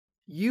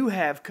You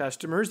have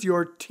customers.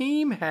 Your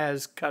team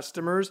has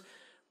customers,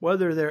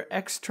 whether they're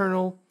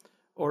external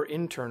or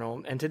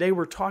internal. And today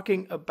we're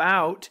talking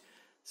about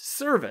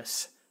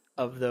service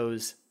of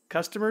those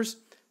customers,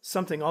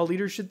 something all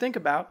leaders should think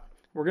about.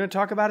 We're going to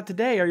talk about it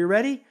today. Are you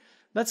ready?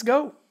 Let's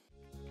go.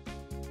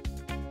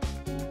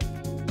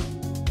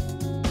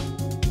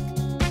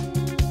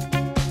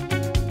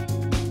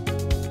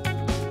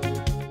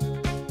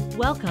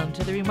 Welcome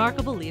to the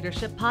Remarkable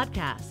Leadership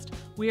Podcast.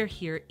 We are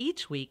here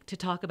each week to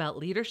talk about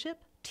leadership,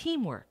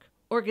 teamwork,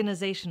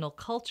 organizational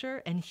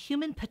culture, and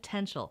human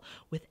potential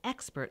with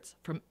experts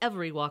from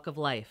every walk of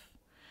life.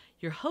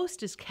 Your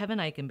host is Kevin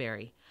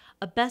Eikenberry,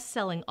 a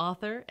best-selling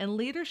author and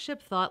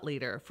leadership thought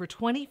leader for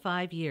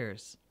 25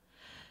 years.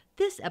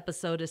 This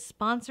episode is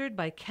sponsored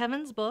by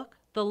Kevin's book,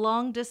 The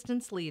Long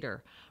Distance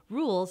Leader: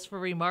 Rules for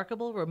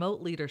Remarkable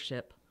Remote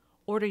Leadership.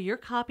 Order your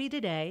copy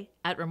today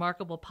at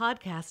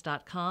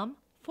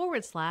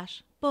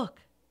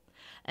remarkablepodcast.com/book.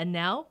 And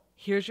now,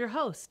 here's your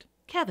host,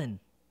 Kevin.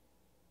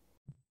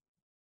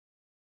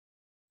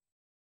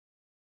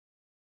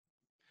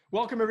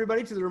 Welcome,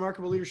 everybody, to the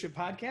Remarkable Leadership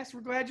Podcast. We're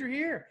glad you're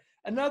here.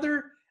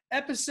 Another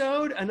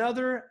episode,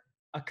 another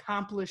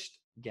accomplished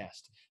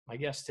guest. My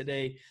guest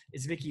today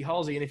is Vicki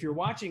Halsey, and if you're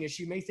watching us,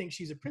 you may think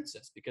she's a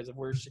princess because of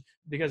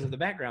the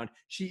background.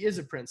 She is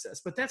a princess,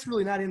 but that's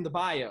really not in the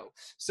bio.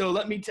 So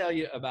let me tell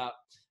you about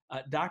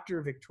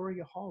Dr.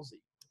 Victoria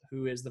Halsey,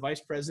 who is the Vice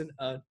President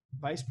of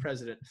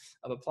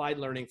Applied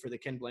Learning for the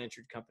Ken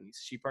Blanchard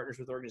companies. She partners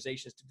with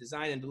organizations to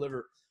design and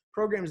deliver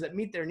programs that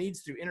meet their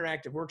needs through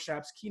interactive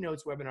workshops,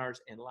 keynotes, webinars,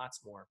 and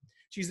lots more.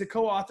 She's the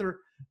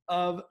co-author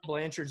of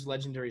Blanchard's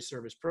legendary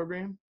service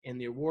program and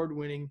the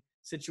award-winning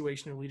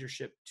Situational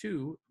Leadership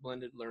 2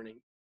 blended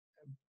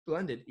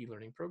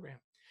e-learning program.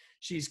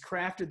 She's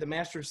crafted the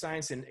Master of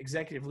Science in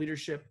Executive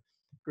Leadership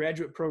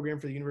graduate program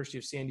for the University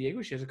of San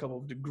Diego. She has a couple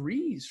of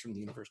degrees from the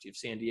University of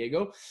San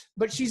Diego,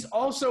 but she's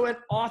also an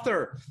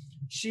author.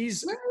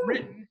 She's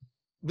written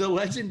the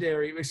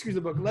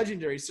book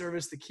Legendary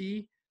Service: The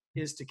Key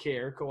is to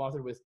C.A.R.E,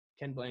 co-authored with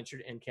Ken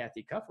Blanchard and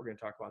Kathy Cuff. We're going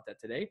to talk about that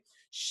today.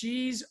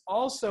 She's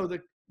also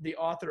the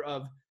author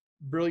of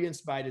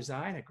Brilliance by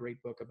Design, a great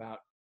book about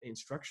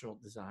instructional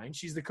design.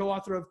 She's the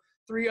co-author of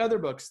 3 other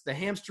books: The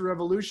Hamster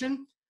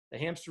Revolution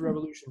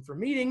for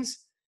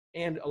Meetings,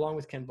 and along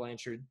with Ken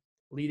Blanchard,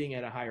 Leading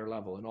at a Higher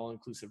Level, an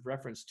all-inclusive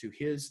reference to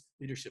his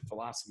leadership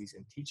philosophies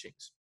and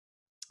teachings.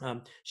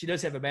 She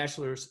does have a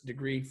bachelor's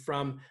degree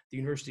from the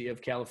University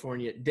of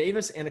California,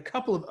 Davis, and a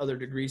couple of other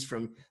degrees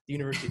from the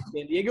University of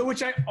San Diego,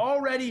 which I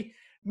already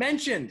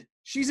mentioned.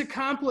 She's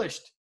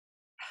accomplished.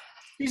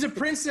 She's a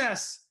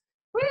princess.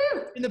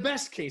 Woo! In the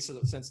best sense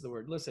of the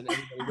word. Listen,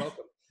 everybody,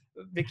 welcome.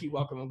 Vicki,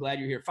 welcome. I'm glad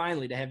you're here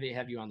finally to have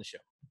you on the show.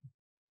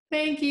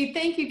 Thank you,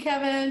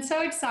 Kevin.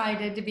 So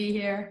excited to be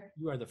here.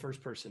 You are the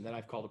first person that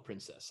I've called a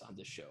princess on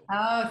this show.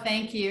 Oh,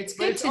 thank you. It's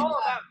good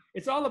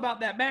it's all about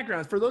that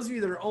background. For those of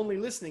you that are only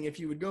listening, if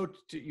you would go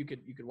to, you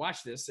could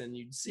watch this and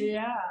you'd see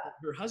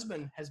her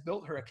husband has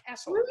built her a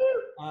castle.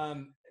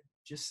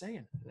 Just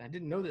saying. I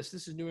didn't know this.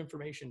 This is new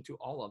information to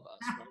all of us.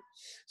 Right?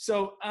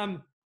 So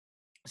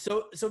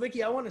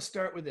Vicki, I want to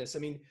start with this. I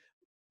mean,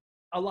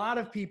 a lot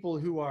of people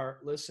who are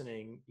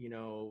listening,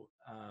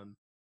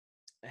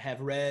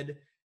 have read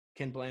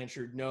Ken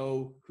Blanchard,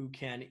 know who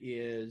Ken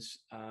is,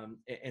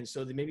 and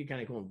so they may be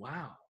kind of going,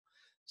 wow.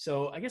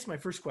 So I guess my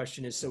first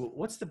question is, so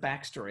what's the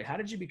backstory? How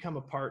did you become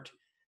a part?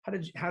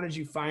 How did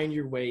you find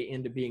your way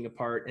into being a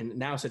part and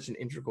now such an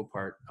integral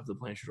part of the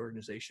Blanchard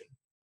organization?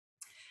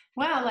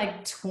 Well,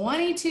 like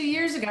 22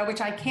 years ago,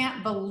 which I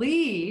can't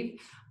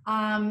believe,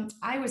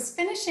 I was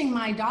finishing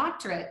my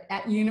doctorate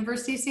at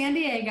University of San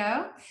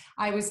Diego.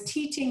 I was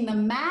teaching the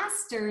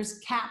master's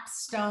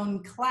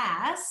capstone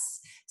class,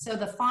 so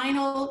the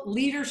final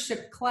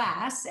leadership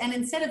class. And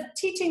instead of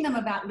teaching them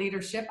about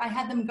leadership, I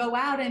had them go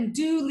out and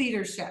do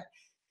leadership.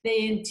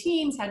 They in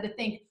teams had to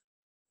think,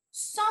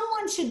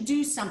 someone should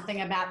do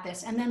something about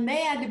this. And then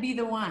they had to be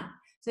the one.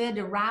 So they had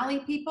to rally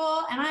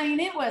people. And I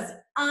mean, it was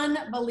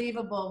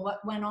unbelievable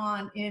what went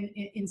on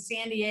in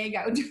San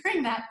Diego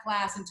during that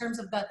class in terms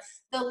of the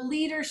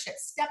leadership,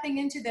 stepping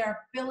into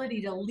their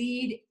ability to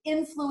lead,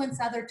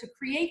 influence others, to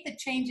create the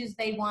changes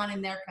they want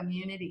in their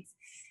communities.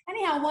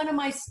 Anyhow, one of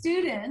my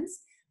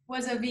students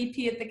was a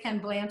VP at the Ken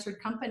Blanchard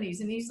companies.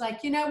 And he's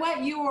like, you know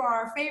what? You are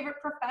our favorite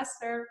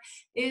professor.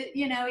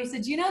 He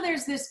said,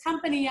 there's this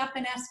company up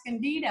in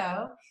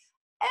Escondido.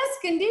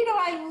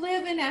 I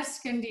live in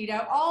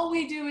Escondido. All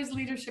we do is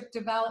leadership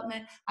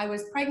development. I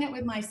was pregnant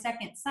with my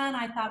second son.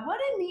 I thought, what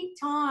a neat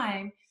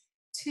time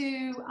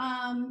to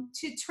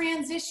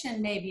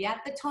transition maybe.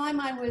 At the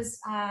time I was,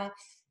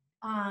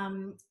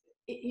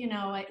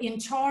 in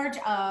charge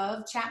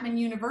of Chapman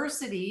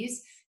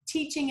University's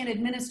teaching and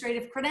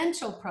administrative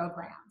credential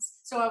programs.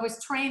 So I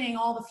was training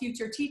all the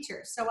future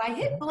teachers. So I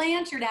hit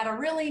Blanchard at a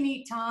really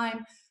neat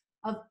time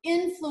of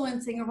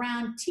influencing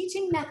around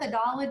teaching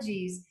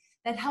methodologies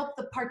that help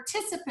the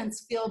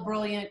participants feel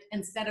brilliant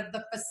instead of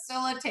the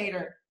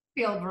facilitator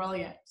feel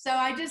brilliant. So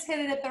I just hit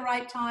it at the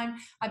right time.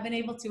 I've been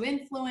able to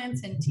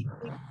influence and teach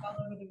all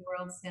over the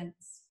world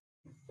since.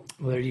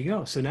 Well, there you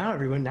go. So now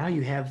everyone, now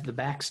you have the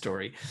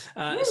backstory.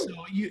 So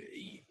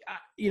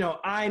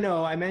I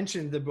know I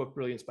mentioned the book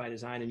Brilliance by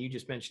Design, and you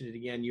just mentioned it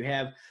again. You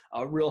have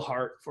a real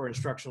heart for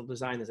instructional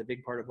design. That's a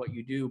big part of what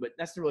you do, but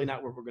that's really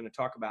not what we're going to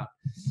talk about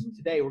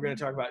today. We're going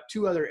to talk about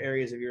two other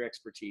areas of your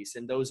expertise,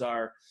 and those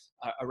are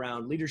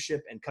around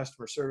leadership and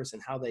customer service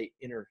and how they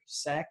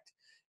intersect.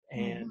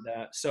 And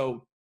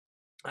so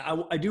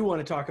I do want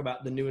to talk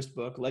about the newest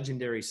book,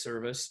 Legendary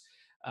Service,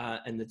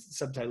 and the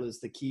subtitle is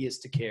The Key is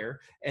to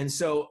Care. And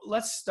so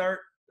let's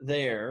start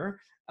there.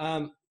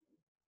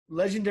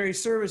 Legendary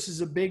service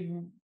is a big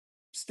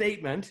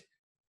statement.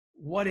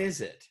 What is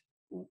it?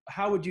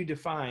 How would you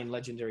define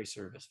legendary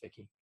service,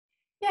 Vicki?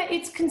 Yeah,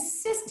 it's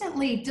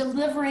consistently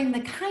delivering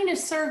the kind of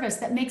service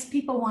that makes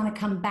people want to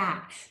come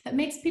back, that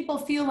makes people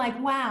feel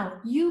like, wow,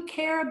 you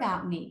care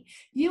about me.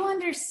 You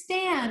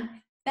understand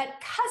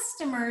that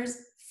customers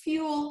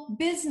fuel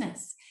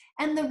business,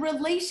 and the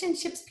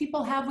relationships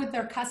people have with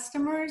their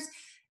customers,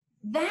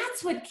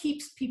 that's what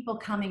keeps people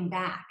coming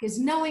back, is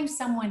knowing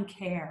someone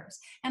cares.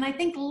 And I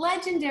think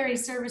legendary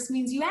service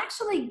means you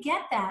actually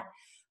get that,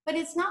 but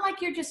it's not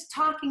like you're just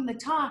talking the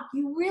talk.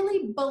 You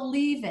really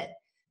believe it,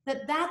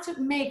 that that's what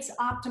makes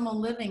optimal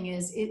living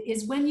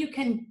is when you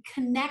can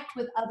connect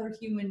with other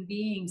human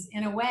beings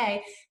in a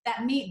way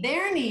that meet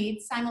their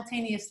needs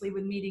simultaneously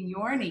with meeting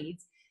your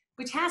needs,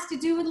 which has to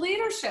do with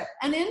leadership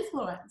and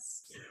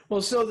influence.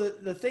 Well, so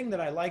the thing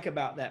that I like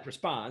about that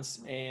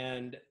response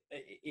and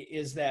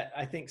is that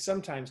I think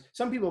sometimes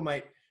some people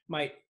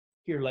might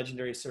hear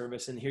legendary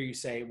service and hear you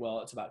say, well,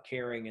 it's about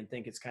caring, and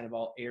think it's kind of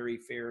all airy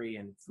fairy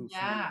and foo-foo.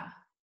 Yeah.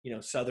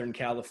 Southern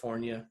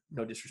California,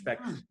 no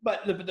disrespect.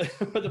 But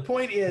the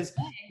point is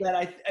that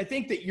I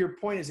think that your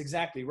point is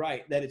exactly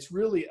right, that it's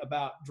really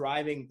about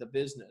driving the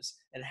business.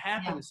 And it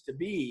happens to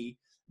be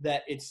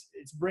that it's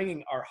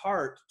bringing our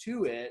heart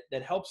to it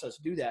that helps us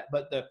do that.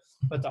 But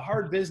the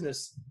hard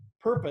business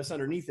purpose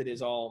underneath it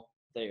is all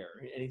there.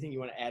 Anything you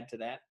want to add to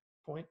that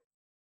point?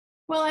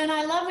 Well, and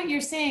I love what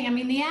you're saying. I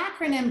mean, the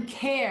acronym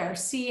C.A.R.E,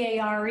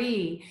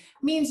 C-A-R-E,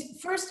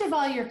 means, first of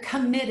all, you're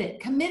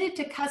committed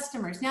to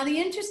customers. Now, the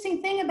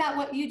interesting thing about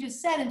what you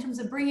just said in terms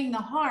of bringing the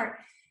heart,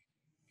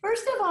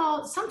 first of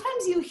all,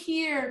 sometimes you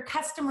hear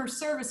customer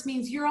service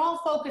means you're all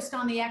focused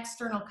on the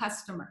external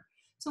customer.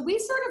 So we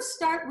sort of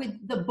start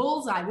with the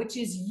bullseye, which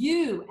is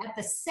you at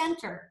the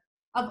center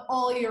of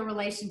all your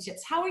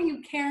relationships. How are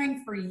you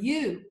caring for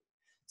you?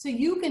 So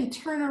you can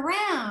turn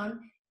around,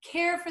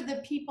 care for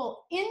the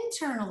people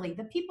internally,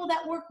 the people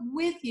that work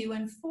with you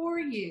and for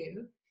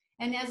you.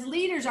 And as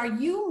leaders, are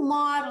you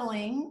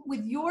modeling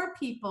with your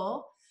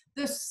people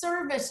the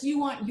service you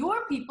want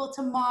your people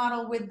to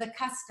model with the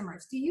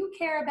customers? Do you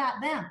care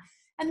about them?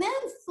 And then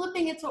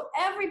flipping it so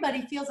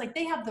everybody feels like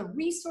they have the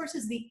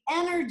resources, the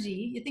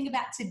energy. You think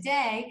about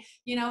today,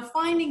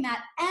 finding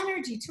that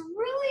energy to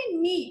really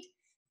meet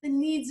the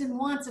needs and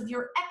wants of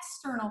your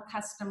external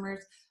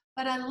customers.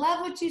 But I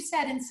love what you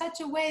said, in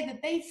such a way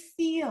that they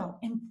feel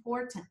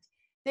important.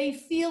 They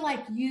feel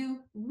like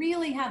you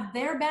really have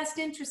their best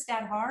interest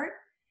at heart.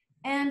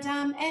 And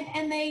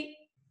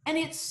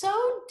it's so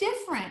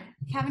different,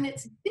 Kevin,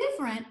 it's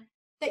different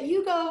that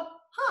you go,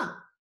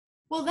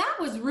 well, that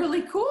was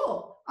really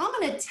cool. I'm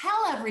going to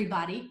tell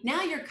everybody.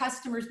 Now your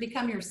customers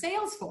become your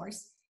sales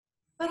force.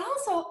 But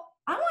also,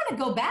 I want to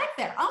go back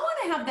there. I want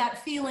to have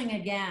that feeling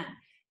again.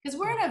 Because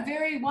we're in a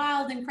very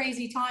wild and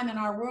crazy time in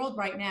our world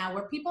right now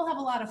where people have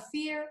a lot of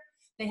fear,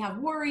 they have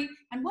worry,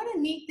 and what a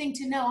neat thing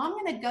to know. I'm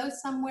going to go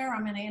somewhere,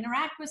 I'm going to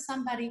interact with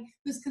somebody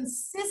who's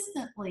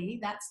consistently,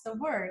 that's the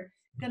word,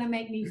 going to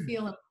make me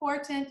feel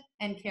important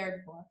and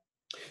cared for.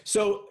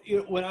 So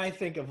when I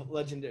think of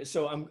legendary,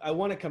 I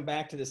want to come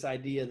back to this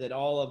idea that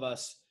all of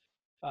us,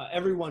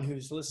 everyone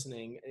who's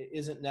listening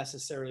isn't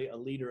necessarily a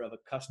leader of a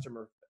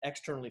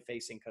externally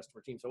facing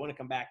customer team. So I want to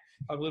come back,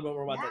 talk a little bit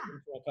more about that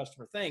internal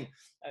customer thing.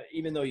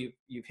 Even though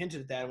you've hinted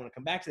at that, I want to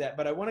come back to that.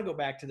 But I want to go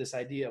back to this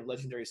idea of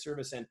legendary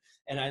service. And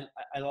I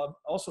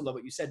also love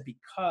what you said,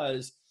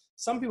 because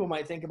some people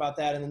might think about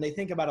that and then they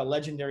think about a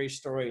legendary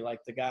story like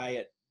the guy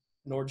at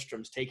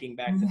Nordstrom's taking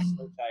back the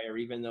snow tire,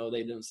 even though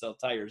they didn't sell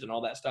tires and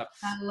all that stuff.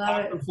 I love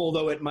it. Powerful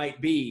though it might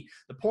be.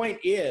 The point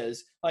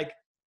is, like,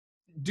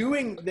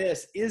 doing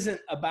this isn't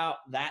about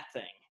that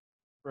thing.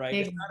 Right.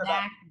 Exactly. It's not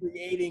about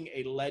creating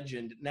a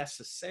legend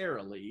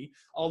necessarily,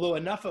 although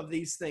enough of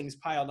these things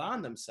piled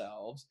on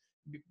themselves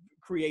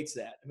creates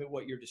that. I mean,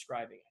 what you're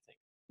describing, I think.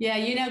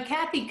 Yeah,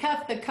 Kathy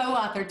Cuff, the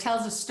co-author,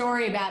 tells a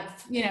story about,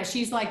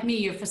 she's like me,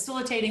 you're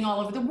facilitating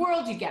all over the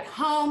world, you get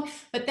home,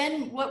 but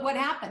then what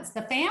happens?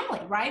 The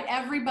family, right?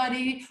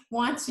 Everybody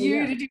wants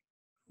you to do,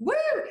 woo,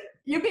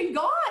 you've been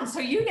gone, so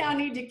you now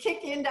need to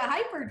kick into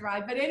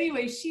hyperdrive. But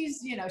anyway,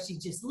 she's, she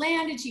just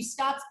landed, she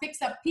stops,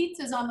 picks up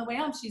pizzas on the way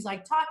home. She's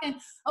like talking,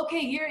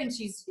 okay, here, and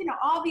she's,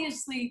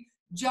 obviously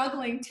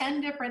juggling 10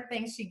 different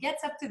things. She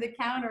gets up to the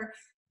counter.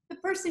 The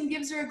person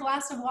gives her a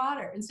glass of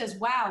water and says,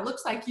 wow,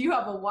 looks like you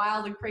have a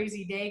wild and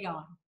crazy day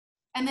going.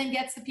 And then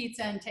gets the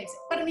pizza and takes it.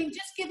 But I mean,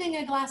 just giving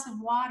a glass of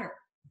water.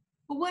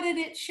 But what did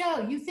it show?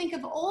 You think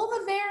of all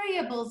the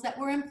variables that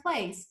were in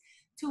place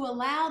to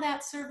allow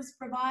that service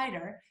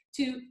provider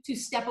to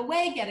step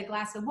away, get a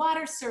glass of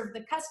water, serve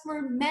the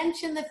customer,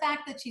 mention the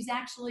fact that she's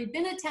actually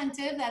been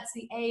attentive, that's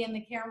the A in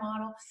the CARE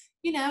model,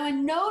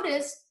 and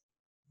notice,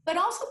 but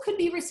also could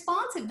be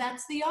responsive,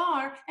 that's the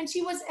R, and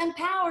she was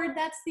empowered,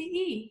 that's the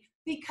E,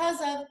 because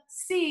of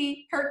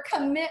C, her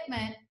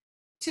commitment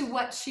to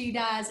what she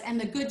does and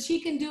the good she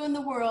can do in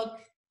the world,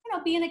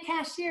 being a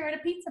cashier at a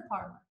pizza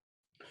parlor.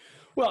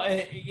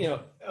 Well,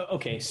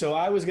 okay, so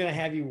I was going to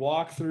have you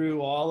walk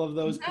through all of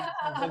those pieces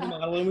of the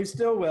model, and we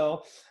still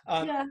will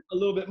a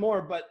little bit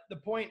more. But the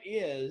point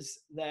is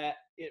that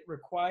it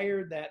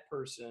required that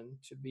person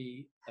to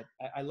be,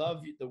 I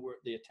love the word,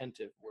 the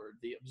attentive word,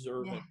 the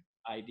observant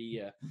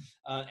idea.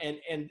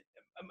 And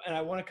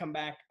I want to come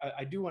back,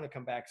 I do want to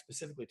come back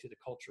specifically to the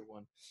culture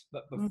one.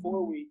 But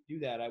before we do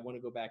that, I want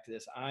to go back to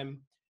this.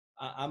 I'm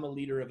a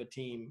leader of a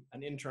team,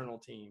 an internal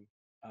team.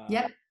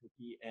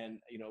 And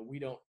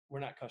we're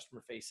not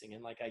customer facing,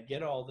 and I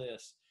get all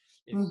this.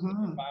 If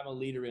I'm a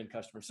leader in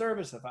customer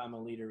service, if I'm a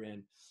leader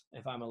in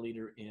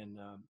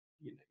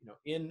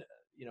in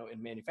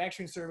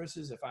manufacturing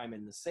services, if I'm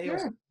in the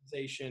sales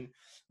organization,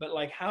 but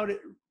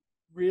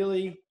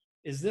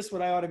is this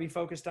what I ought to be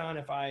focused on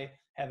if I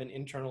have an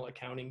internal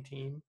accounting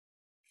team?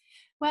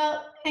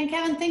 Well, and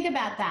Kevin, think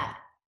about that.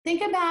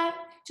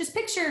 Just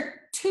picture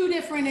two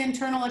different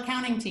internal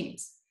accounting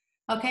teams.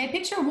 Okay,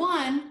 picture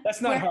one.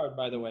 That's not hard,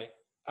 by the way.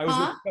 I was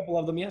with a couple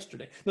of them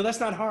yesterday. No, that's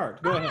not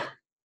hard. Go ahead.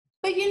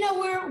 But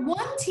where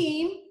one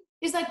team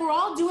is we're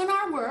all doing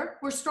our work.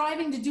 We're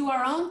striving to do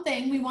our own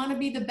thing. We want to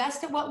be the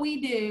best at what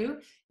we do,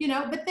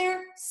 but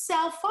they're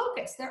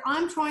self-focused.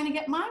 I'm trying to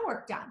get my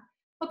work done.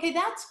 Okay,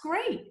 that's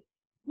great.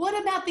 What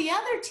about the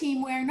other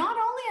team where not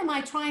only am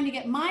I trying to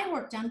get my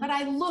work done, but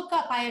I look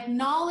up, I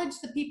acknowledge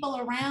the people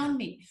around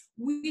me.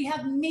 We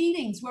have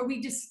meetings where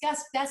we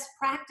discuss best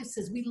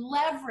practices. We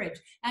leverage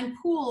and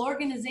pool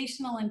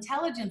organizational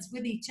intelligence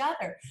with each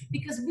other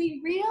because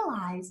we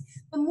realize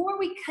the more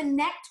we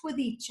connect with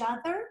each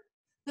other,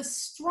 the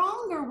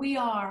stronger we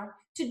are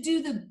to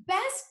do the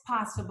best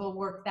possible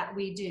work that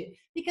we do,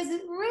 because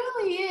it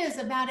really is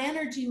about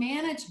energy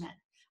management.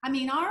 I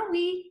mean, are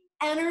we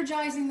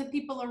energizing the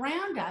people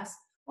around us,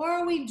 or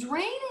are we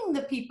draining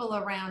the people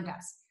around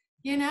us?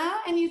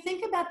 And you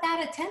think about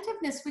that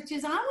attentiveness, which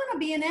is, I want to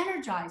be an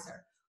energizer.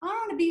 I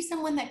want to be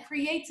someone that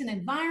creates an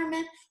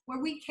environment where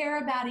we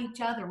care about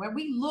each other, where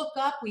we look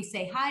up, we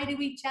say hi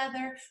to each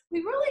other. We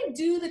really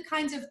do the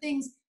kinds of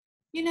things,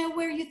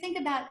 where you think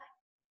about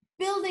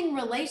building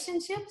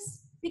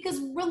relationships, because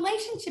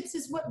relationships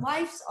is what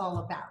life's all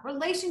about.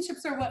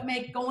 Relationships are what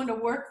make going to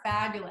work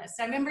fabulous.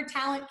 I remember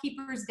Talent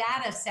Keeper's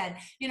data said,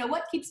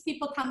 what keeps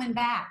people coming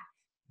back?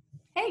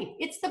 Hey,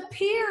 it's the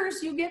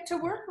peers you get to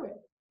work with.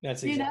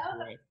 That's exactly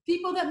right.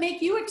 People that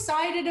make you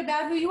excited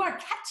about who you are,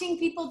 catching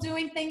people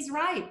doing things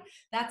right.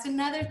 That's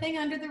another thing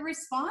under the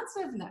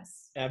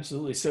responsiveness.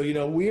 Absolutely. So,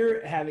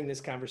 we're having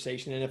this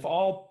conversation, and if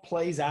all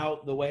plays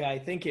out the way I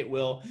think it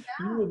will,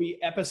 you will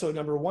be episode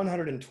number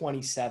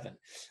 127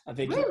 of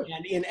Vicki.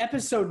 And in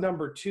episode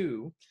number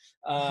 2,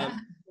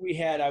 we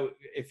had,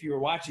 if you were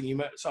watching,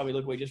 you saw me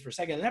look away just for a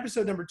second. In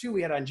episode number 2,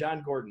 we had on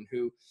John Gordon,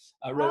 who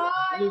wrote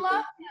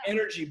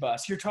Energy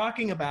Bus. You're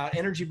talking about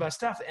energy bus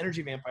stuff,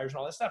 energy vampires and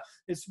all that stuff.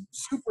 It's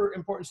super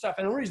important stuff.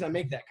 And the reason I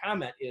make that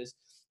comment is,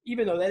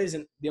 even though that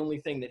isn't the only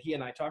thing that he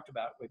and I talked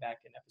about way back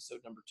in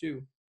episode number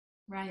 2,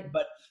 right?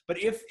 But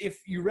if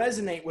you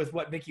resonate with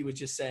what Vicki was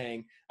just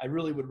saying, I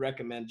really would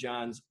recommend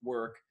John's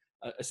work,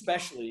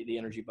 especially the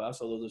Energy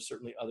Bus, although there's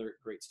certainly other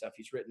great stuff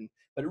he's written,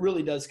 but it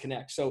really does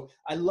connect. So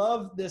I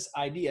love this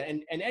idea.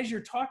 And as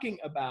you're talking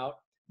about,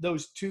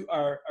 those two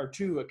are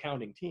two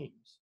accounting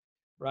teams,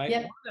 right?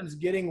 Yep. One of them's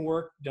getting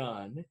work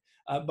done,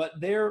 but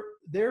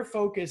their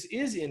focus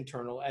is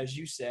internal, as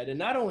you said, and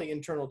not only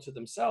internal to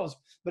themselves,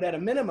 but at a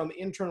minimum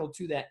internal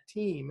to that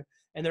team.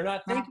 And they're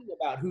not thinking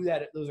about who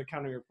those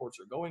accounting reports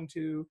are going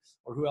to,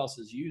 or who else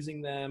is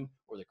using them,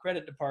 or the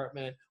credit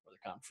department, or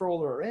the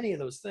comptroller, or any of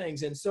those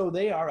things. And so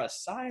they are a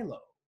silo.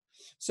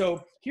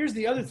 So here's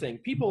the other thing.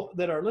 People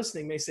that are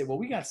listening may say, well,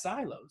 we got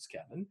silos,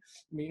 Kevin.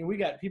 I mean, we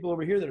got people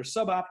over here that are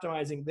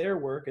sub-optimizing their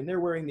work, and they're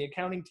wearing the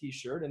accounting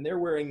t-shirt, and they're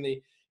wearing the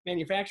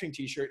manufacturing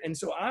t-shirt. And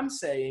so I'm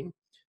saying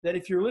that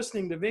if you're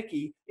listening to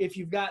Vicki, if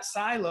you've got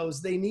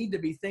silos, they need to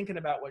be thinking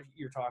about what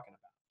you're talking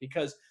about,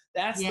 because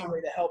that's the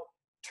way to help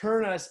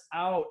turn us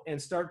out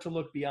and start to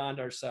look beyond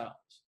ourselves.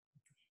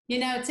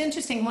 It's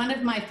interesting. One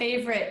of my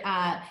favorite,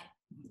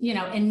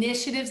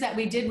 initiatives that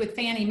we did with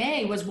Fannie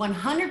Mae was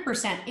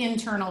 100%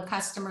 internal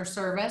customer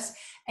service.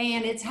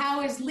 And it's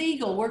how is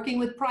legal working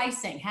with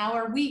pricing? How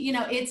are we,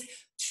 it's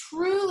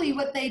truly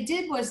what they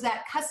did was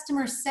that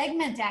customer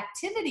segment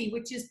activity,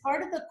 which is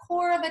part of the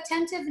core of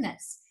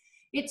attentiveness.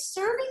 It's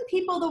serving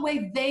people the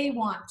way they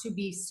want to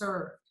be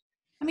served.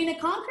 I mean, a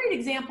concrete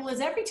example is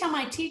every time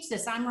I teach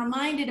this, I'm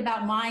reminded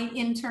about my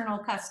internal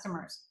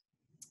customers.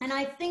 And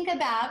I think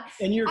about...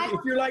 And if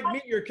you're like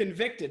me, you're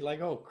convicted,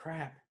 like, oh,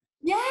 crap.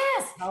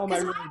 Yes. How am I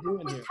really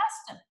doing here?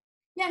 Custom.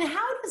 Yeah, and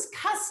how does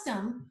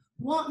custom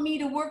want me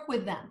to work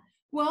with them?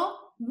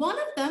 Well, one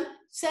of them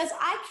says,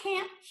 I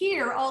can't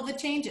hear all the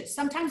changes.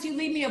 Sometimes you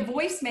leave me a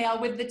voicemail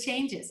with the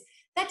changes.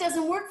 That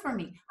doesn't work for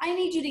me. I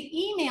need you to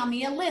email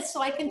me a list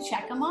so I can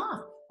check them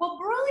off. Well,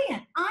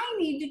 brilliant. I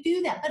need to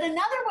do that. But another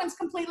one's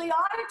completely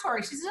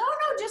auditory. She says, oh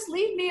no, just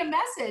leave me a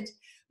message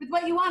with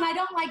what you want. I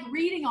don't like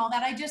reading all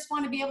that. I just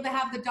want to be able to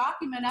have the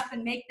document up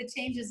and make the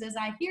changes as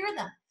I hear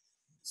them.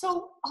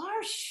 So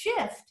our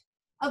shift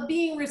of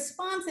being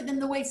responsive in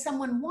the way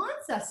someone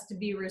wants us to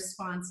be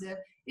responsive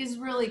is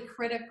really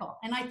critical.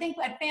 And I think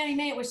at Fannie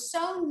Mae, it was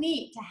so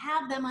neat to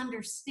have them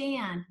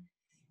understand,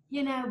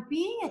 you know,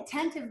 being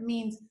attentive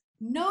means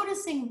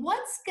noticing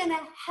what's going to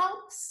help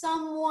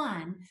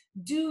someone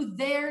do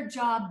their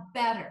job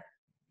better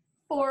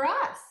for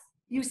us.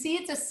 You see,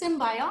 it's a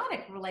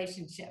symbiotic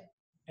relationship.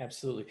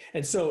 Absolutely.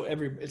 And so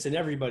it's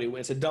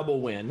a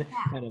double win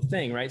kind of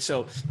thing, right?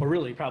 So, or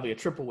really probably a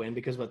triple win,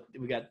 because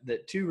we got the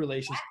two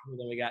relationships, and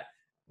then we got,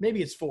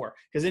 maybe it's four,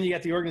 because then you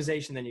got the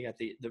organization, then you got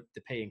the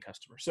paying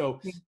customer. So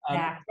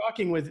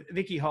talking with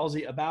Vicki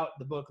Halsey about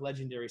the book,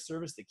 Legendary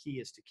Service, The Key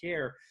is to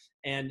Care.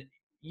 And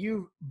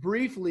you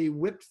briefly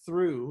whipped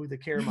through the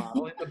CARE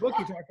model. In the book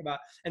you talk about,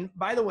 and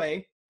by the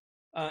way,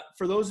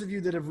 for those of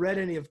you that have read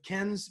any of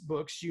Ken's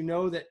books, you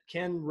know that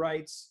Ken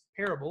writes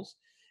parables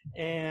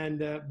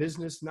and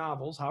business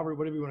novels,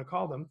 whatever you want to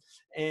call them.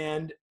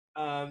 And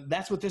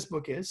that's what this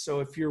book is.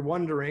 So if you're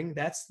wondering,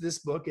 that's this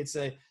book. It's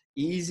a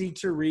easy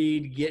to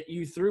read, get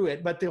you through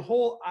it. But the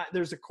whole,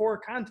 there's a core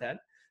content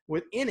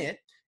within it,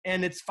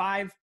 and it's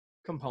 5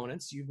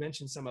 components. You've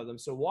mentioned some of them.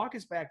 So walk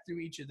us back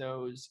through each of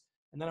those.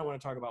 And then I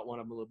want to talk about one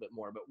of them a little bit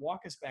more, but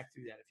walk us back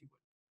through that if you would.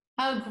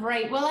 Oh,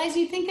 great. Well, as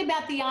you think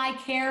about the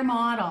C.A.R.E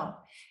model,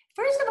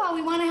 first of all,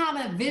 we want to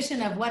have a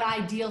vision of what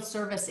ideal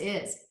service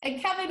is.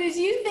 And Kevin, as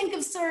you think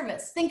of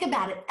service, think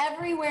about it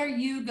everywhere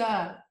you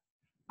go.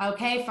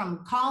 Okay,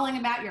 from calling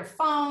about your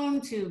phone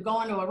to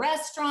going to a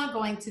restaurant,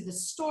 going to the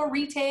store,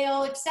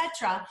 retail,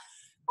 etc.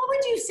 What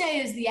would you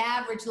say is the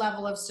average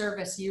level of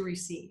service you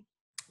receive?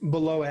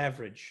 Below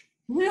average.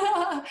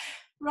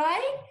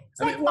 Right?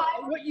 I mean,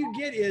 what you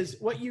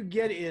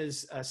get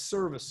is a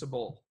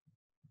serviceable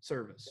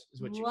service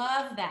is what you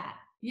love that.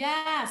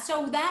 Yeah,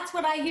 so that's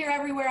what I hear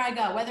everywhere I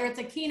go, whether it's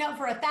a keynote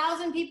for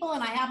 1,000 people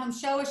and I have them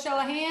show a show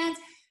of hands,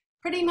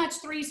 pretty much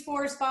 3s,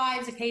 4s,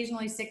 5s,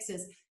 occasionally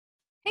 6s.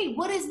 Hey,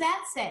 what does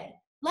that say?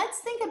 Let's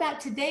think about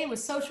today with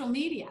social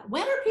media.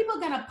 When are people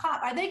going to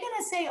pop? Are they going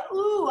to say,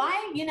 ooh,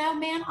 I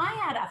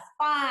had a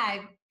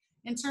 5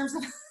 in terms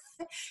of,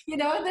 they're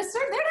not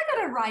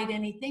going to write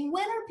anything.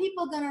 When are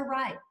people going to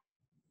write?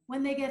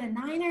 When they get a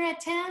 9 or a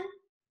 10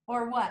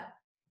 or what?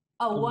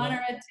 A 1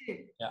 or a 2.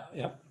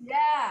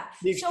 Yeah.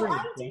 So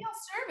ideal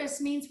service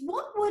means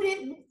what would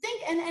it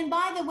think? And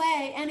by the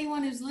way,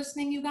 anyone who's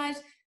listening, you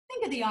guys,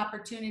 think of the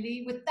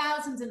opportunity with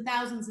thousands and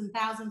thousands and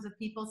thousands of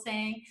people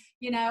saying,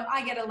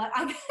 I get a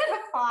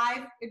 5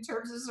 in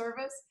terms of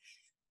service.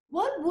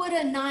 What would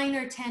a 9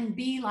 or 10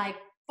 be like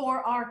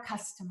for our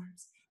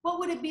customers? What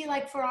would it be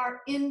like for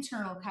our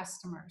internal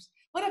customers?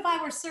 What if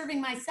I were serving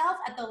myself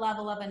at the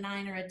level of a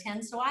 9 or a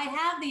 10, so I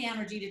have the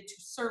energy to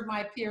serve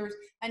my peers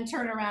and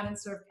turn around and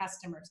serve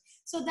customers?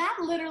 So that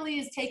literally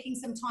is taking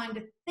some time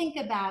to think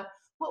about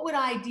what would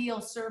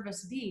ideal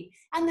service be.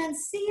 And then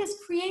C is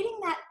creating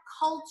that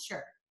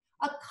culture,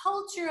 a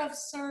culture of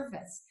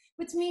service,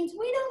 which means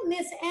we don't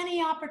miss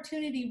any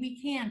opportunity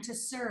we can to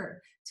serve,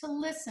 to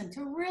listen,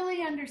 to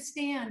really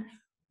understand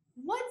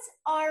what's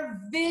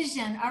our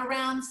vision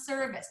around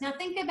service. Now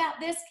think about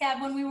this,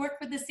 Kev, when we worked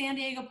with the San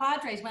Diego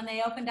Padres, when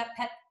they opened up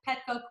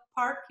Petco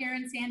Park here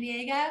in San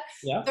Diego,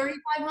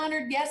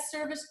 3,500 guest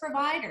service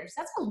providers.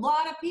 That's a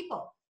lot of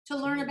people to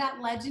learn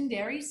about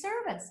legendary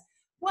service.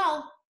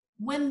 Well,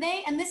 and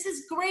this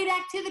is great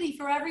activity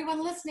for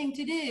everyone listening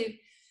to do,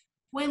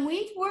 when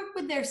we work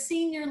with their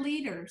senior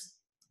leaders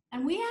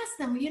and we ask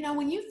them,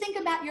 when you think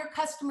about your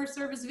customer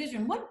service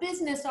vision, what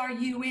business are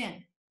you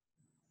in?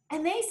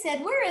 And they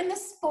said, we're in the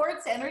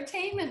sports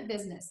entertainment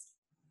business.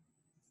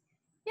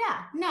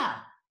 Yeah, no,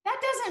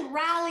 that doesn't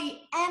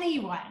rally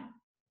anyone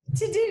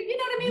to do, you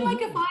know what I mean?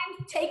 Like if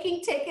I'm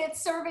taking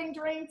tickets, serving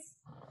drinks,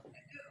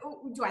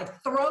 do I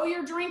throw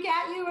your drink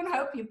at you and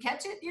hope you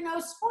catch it?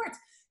 Sports.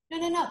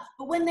 No.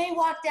 But when they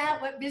walked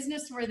out, what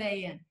business were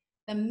they in?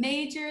 The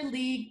Major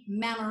League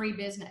Memory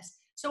business.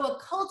 So a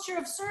culture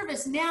of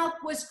service now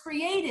was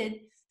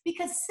created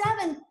because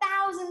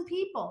 7,000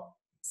 people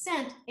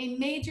sent a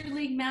Major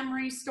League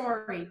Memory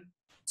story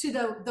to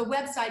the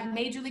website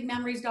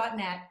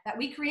majorleaguememories.net that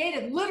we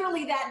created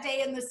literally that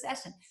day in the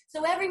session.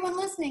 So everyone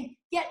listening,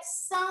 get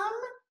some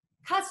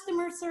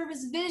customer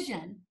service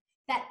vision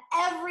that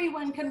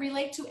everyone can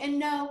relate to and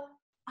know,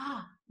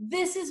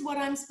 this is what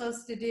I'm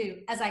supposed to do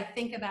as I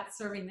think about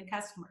serving the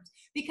customers.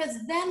 Because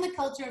then the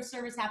culture of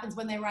service happens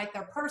when they write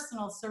their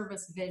personal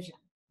service vision.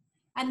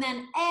 And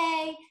then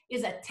A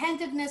is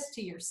attentiveness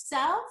to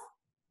yourself,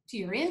 to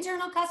your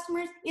internal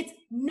customers. It's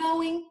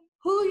knowing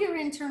who your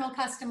internal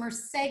customer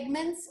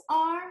segments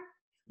are,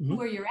 who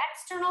are your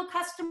external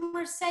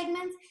customer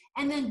segments,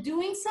 and then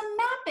doing some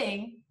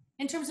mapping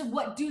in terms of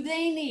what do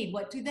they need,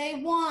 what do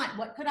they want,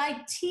 what could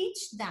I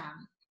teach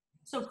them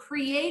So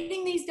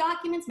creating these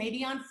documents,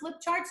 maybe on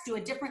flip charts, do a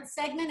different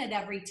segment at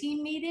every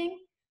team meeting,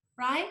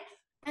 right?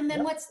 And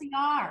then what's the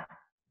R?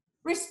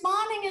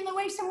 Responding in the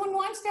way someone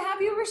wants to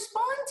have you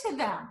respond to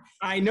them.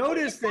 I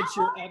noticed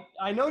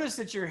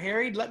that you're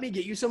harried. Let me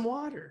get you some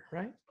water,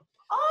 right?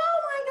 Oh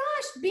my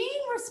gosh, being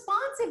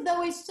responsive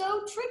though is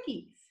so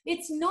tricky.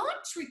 It's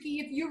not tricky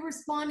if you're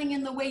responding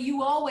in the way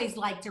you always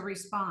like to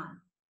respond.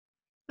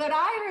 But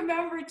I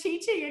remember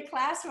teaching a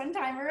class one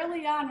time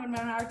early on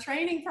when our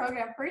training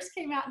program first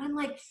came out, and I'm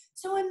like,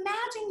 so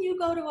imagine you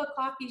go to a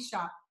coffee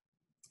shop.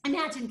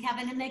 Imagine,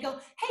 Kevin, and they go,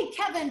 hey,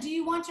 Kevin, do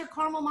you want your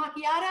caramel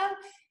macchiato?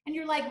 And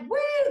you're like,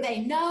 woo,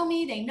 they know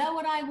me, they know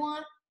what I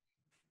want.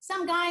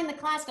 Some guy in the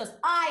class goes,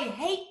 I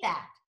hate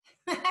that.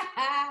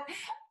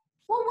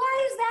 Well,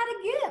 why is that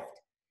a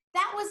gift?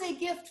 That was a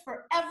gift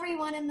for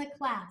everyone in the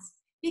class,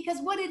 because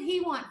what did he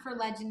want for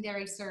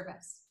legendary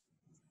service?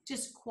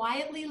 Just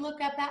quietly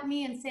look up at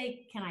me and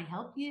say, can I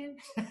help you?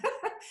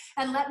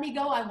 And let me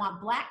go. I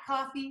want black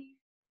coffee.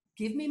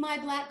 Give me my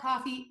black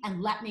coffee and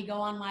let me go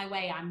on my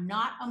way. I'm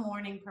not a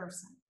morning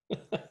person.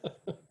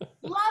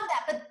 Love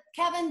that. But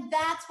Kevin,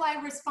 that's why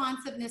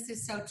responsiveness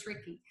is so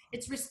tricky.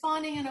 It's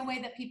responding in a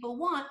way that people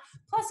want.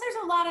 Plus,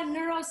 there's a lot of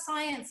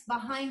neuroscience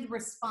behind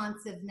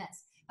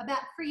responsiveness,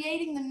 about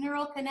creating the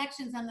neural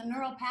connections and the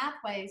neural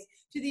pathways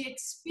to the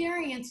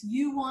experience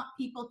you want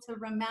people to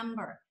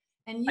remember.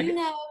 And you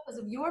know, because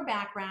of your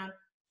background,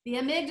 the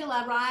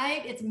amygdala,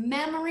 right? It's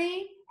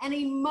memory and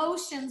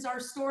emotions are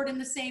stored in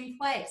the same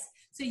place.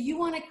 So you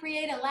want to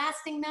create a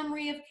lasting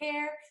memory of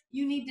care,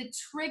 you need to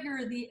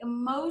trigger the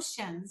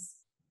emotions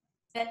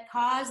that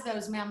cause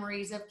those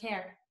memories of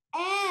care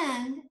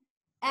and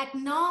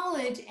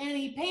acknowledge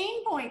any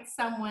pain points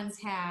someone's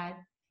had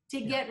to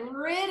get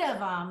rid of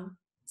them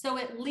so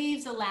it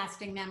leaves a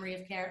lasting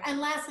memory of care. And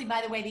lastly,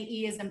 by the way, the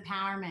E is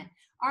empowerment.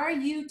 Are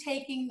you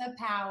taking the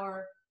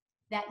power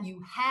that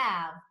you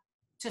have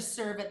to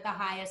serve at the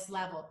highest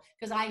level?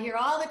 Because I hear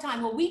all the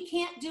time, well, we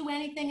can't do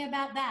anything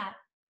about that.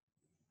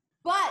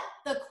 But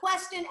the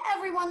question,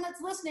 everyone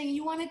that's listening,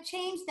 you want to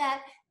change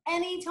that.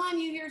 Anytime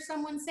you hear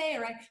someone say,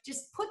 all right,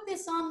 just put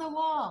this on the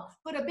wall,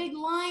 put a big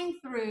line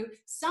through,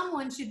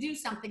 someone should do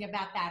something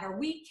about that, or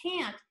we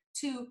can't,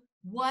 to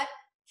what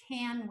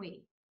can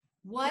we?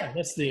 What?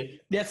 Yeah,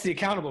 that's the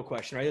accountable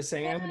question, right? It's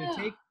saying, I'm going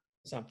to take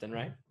something,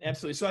 right?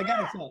 Absolutely. So I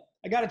got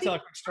to tell a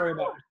quick story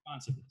about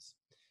responsiveness.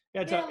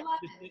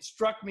 It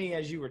struck me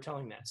as you were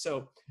telling that.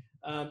 So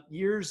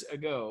years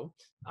ago,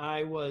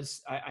 I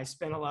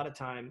spent a lot of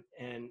time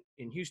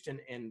in Houston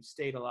and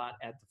stayed a lot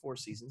at the Four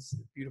Seasons,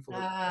 beautiful.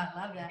 I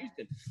love that.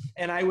 Houston.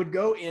 And I would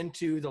go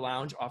into the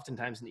lounge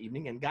oftentimes in the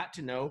evening and got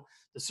to know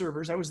the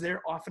servers. I was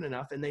there often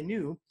enough, and they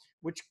knew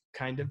which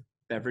kind of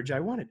beverage I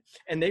wanted.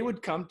 And they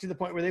would come to the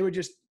point where they would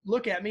just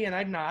look at me and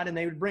I'd nod and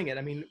they would bring it.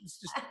 I mean,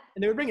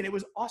 and they would bring it. It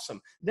was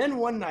awesome. Then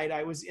one night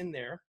I was in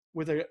there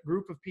with a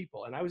group of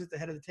people, and I was at the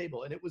head of the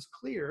table, and it was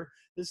clear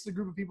this is the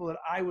group of people that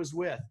I was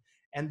with,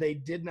 and they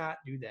did not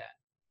do that.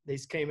 They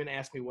came and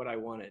asked me what I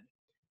wanted.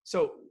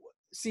 So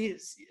see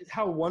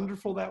how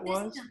wonderful that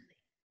was?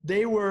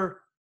 They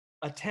were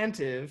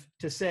attentive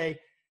to say,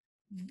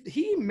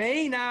 he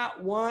may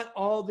not want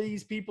all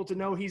these people to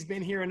know he's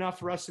been here enough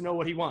for us to know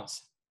what he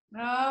wants.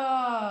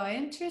 Oh,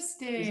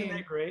 interesting. Isn't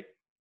that great?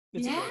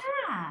 It's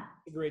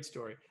a great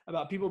story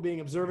about people being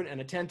observant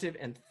and attentive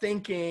and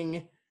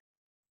thinking,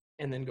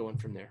 and then going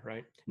from there,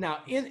 right? Now,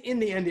 in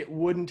the end, it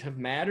wouldn't have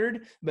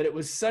mattered, but it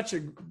was such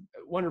a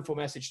wonderful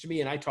message to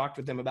me, and I talked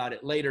with them about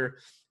it later,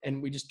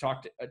 and we just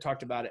talked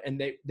about it, and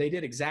they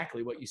did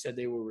exactly what you said.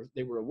 They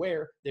were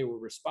aware, they were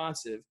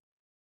responsive,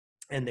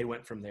 and they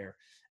went from there.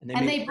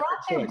 And they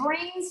brought their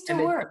brains to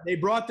work. They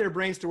brought their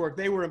brains to work.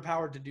 They were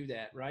empowered to do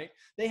that, right?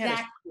 They had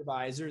a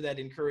supervisor that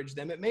encouraged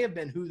them. It may have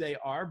been who they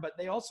are, but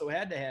they also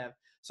had to have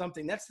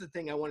something. That's the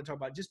thing I want to talk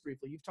about just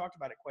briefly. You've talked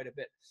about it quite a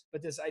bit,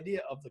 but this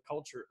idea of the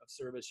culture of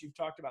service, you've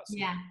talked about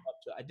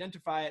to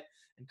identify it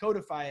and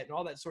codify it and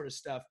all that sort of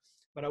stuff.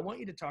 But I want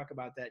you to talk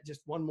about that.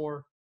 Just one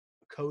more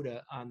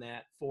coda on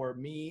that for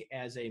me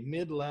as a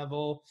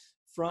mid-level,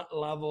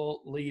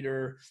 front-level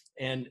leader,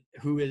 and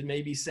who is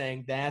maybe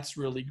saying, that's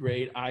really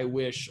great. I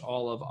wish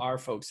all of our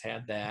folks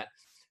had that.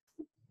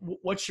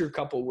 What's your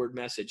couple word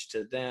message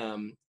to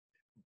them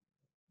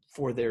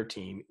for their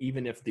team,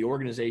 even if the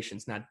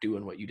organization's not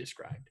doing what you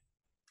described?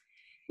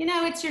 You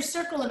know, it's your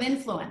circle of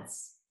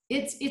influence.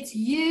 It's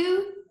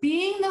you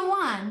being the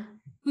one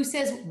who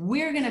says,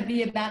 we're going to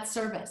be about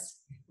service.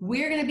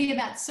 We're going to be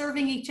about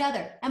serving each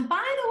other. And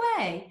by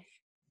the way,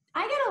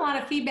 I get a lot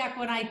of feedback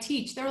when I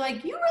teach. They're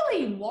like, you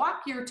really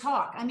walk your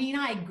talk. I mean,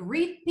 I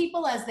greet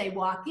people as they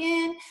walk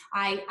in.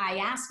 I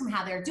ask them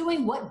how they're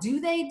doing. What do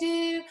they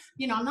do?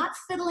 You know, I'm not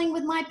fiddling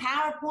with my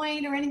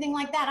PowerPoint or anything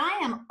like that.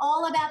 I am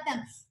all about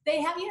them. They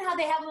have, you know how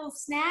they have little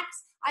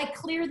snacks? I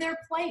clear their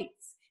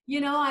plates.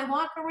 You know, I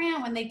walk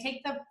around when they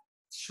take the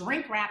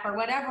shrink wrap or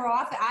whatever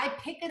off. I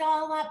pick it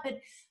all up. But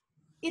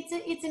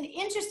it's an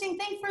interesting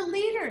thing for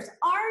leaders.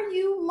 Are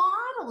you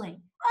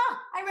modeling?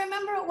 I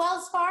remember at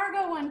Wells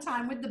Fargo one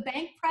time with the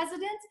bank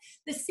presidents,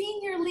 the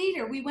senior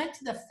leader, we went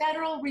to the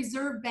Federal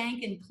Reserve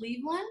Bank in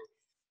Cleveland.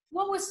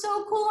 what was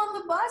so cool on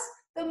the bus,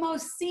 the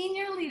most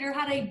senior leader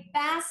had a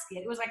basket.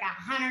 It was like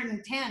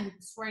 110,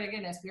 swear to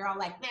goodness. We were all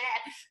like,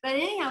 bleh. But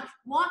anyhow,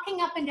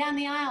 walking up and down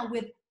the aisle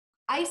with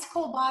ice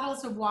cold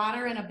bottles of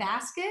water in a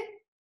basket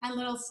and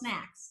little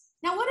snacks.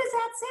 Now, what does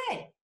that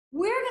say?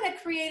 We're going to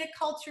create a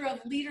culture of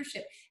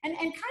leadership. And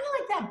kind of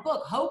like that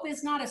book, Hope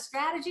is Not a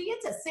Strategy.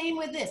 It's the same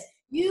with this.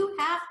 You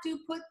have to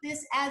put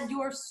this as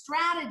your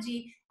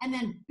strategy and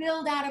then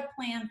build out a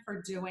plan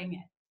for doing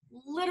it.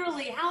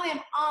 Literally, how am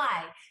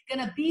I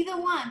going to be the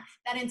one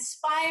that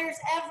inspires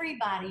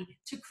everybody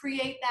to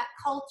create that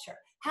culture?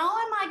 How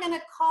am I going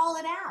to call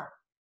it out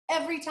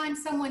every time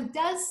someone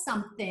does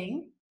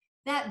something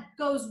that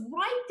goes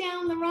right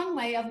down the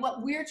runway of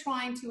what we're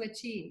trying to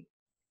achieve?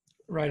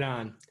 Right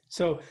on.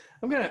 So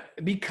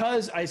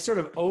because I sort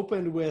of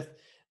opened with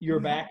your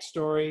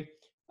backstory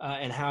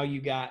and how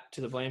you got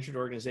to the Blanchard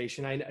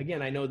organization.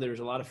 I know there's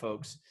a lot of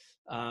folks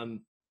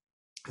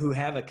who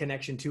have a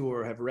connection to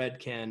or have read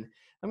Ken.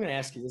 I'm going to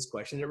ask you this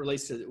question. It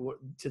relates to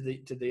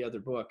the other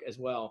book as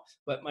well.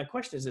 But my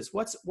question is this: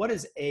 what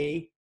is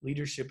a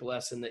leadership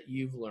lesson that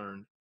you've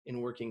learned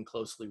in working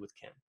closely with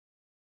Ken?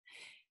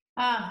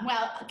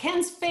 Well,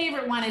 Ken's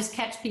favorite one is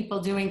catch people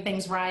doing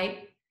things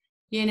right.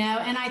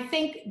 And I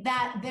think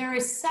that there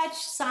is such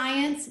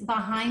science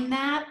behind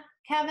that,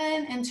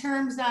 Kevin, in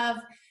terms of,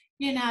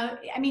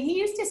 he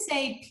used to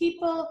say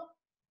people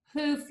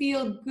who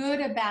feel good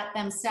about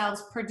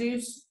themselves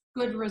produce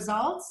good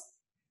results,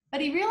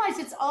 but he realized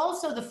it's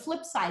also the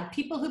flip side.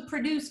 People who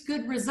produce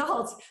good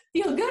results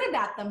feel good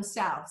about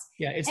themselves.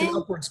 Yeah, it's an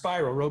upward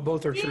spiral.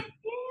 Both are true.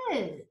 It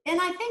is.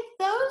 And I think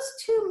those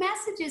two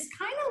messages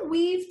kind of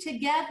weave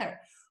together.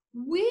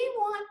 We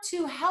want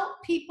to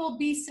help people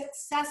be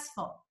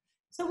successful.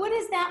 So what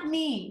does that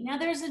mean? Now,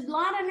 there's a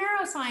lot of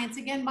neuroscience,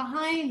 again,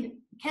 behind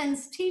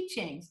Ken's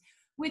teachings,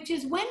 which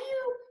is when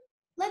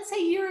let's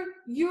say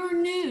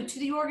you're new to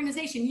the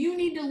organization, you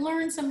need to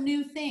learn some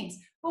new things.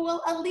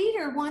 Well, a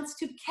leader wants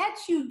to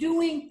catch you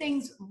doing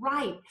things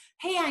right.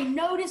 Hey, I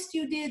noticed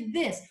you did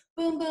this.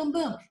 Boom, boom,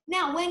 boom.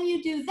 Now, when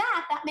you do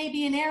that, that may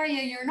be an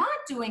area you're not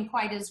doing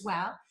quite as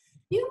well.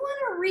 You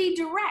want to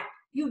redirect.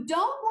 You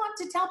don't want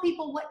to tell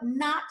people what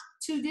not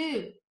to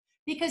do,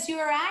 because you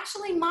are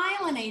actually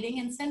myelinating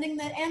and sending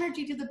the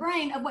energy to the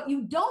brain of what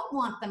you don't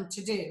want them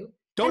to do.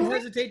 Don't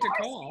hesitate to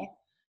call.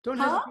 Don't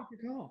hesitate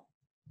to call.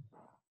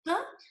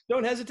 Huh?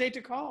 Don't hesitate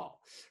to call,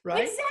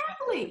 right?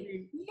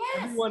 Exactly.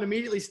 Yes. Everyone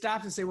immediately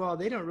stops and say, well,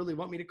 they don't really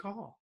want me to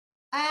call.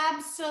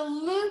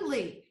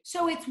 Absolutely.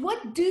 So it's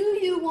what do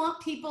you want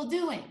people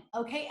doing,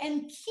 okay?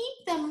 And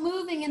keep them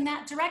moving in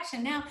that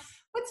direction. Now,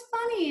 what's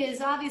funny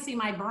is obviously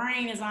my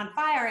brain is on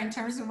fire in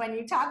terms of when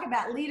you talk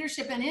about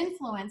leadership and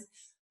influence.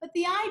 But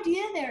the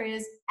idea there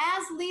is,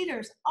 as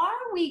leaders,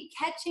 are we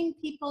catching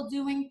people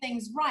doing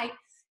things right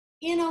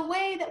in a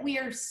way that we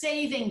are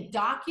saving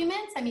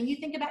documents? I mean, you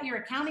think about your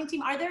accounting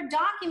team. Are there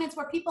documents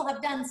where people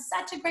have done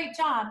such a great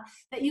job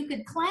that you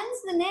could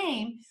cleanse the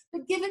name,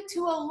 but give it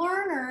to a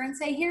learner and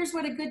say, here's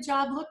what a good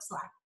job looks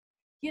like?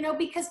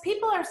 Because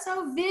people are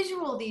so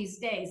visual these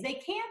days. They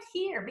can't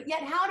hear, but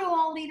yet how do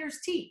all leaders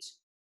teach?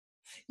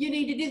 You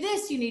need to do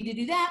this, you need to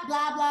do that,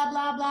 blah, blah,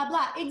 blah, blah,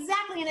 blah.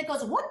 Exactly. And it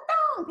goes, what the?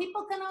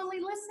 People can only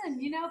listen,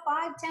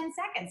 5-10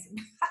 seconds.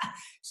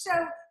 So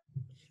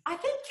I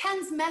think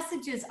Ken's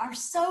messages are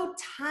so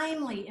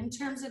timely in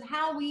terms of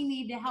how we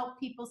need to help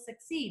people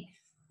succeed.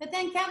 But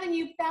then, Kevin,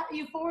 you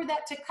forward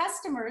that to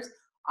customers.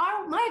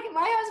 My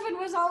husband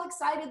was all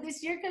excited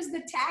this year because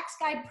the tax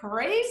guy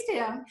praised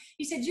him.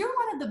 He said, you're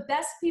one of the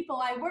best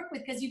people I work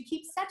with because you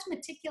keep such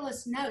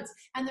meticulous notes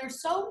and they're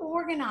so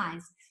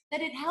organized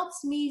that it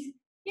helps me,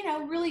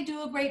 really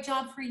do a great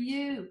job for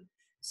you.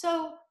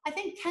 So I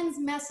think Ken's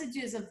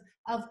messages of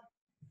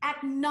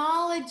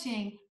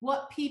acknowledging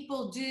what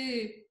people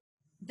do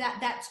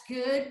that's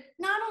good,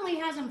 not only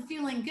has them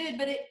feeling good,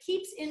 but it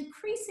keeps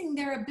increasing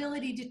their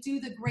ability to do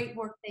the great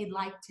work they'd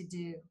like to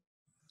do.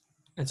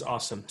 That's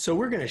awesome. So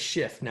we're going to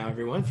shift now,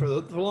 everyone. For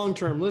the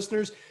long-term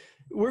listeners,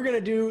 we're going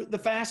to do the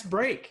fast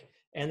break.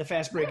 And the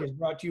fast break is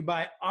brought to you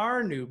by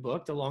our new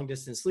book, The Long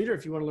Distance Leader.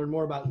 If you want to learn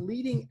more about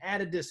leading at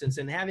a distance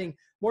and having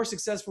more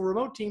successful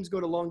remote teams, go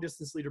to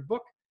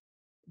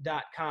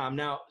longdistanceleaderbook.com.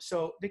 Now,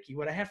 so Vicki,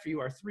 what I have for you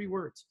are 3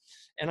 words,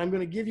 and I'm going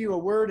to give you a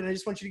word, and I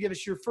just want you to give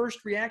us your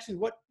first reaction.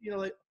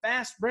 Like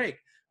fast break,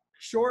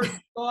 short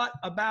thought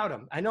about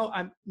them. I know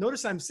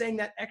notice I'm saying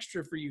that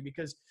extra for you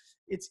because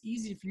it's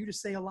easy for you to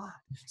say a lot.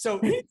 So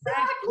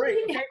fast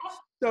break. Okay?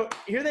 So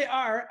here they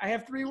are. I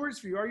have 3 words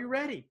for you. Are you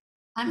ready?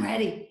 I'm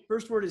ready.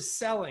 First word is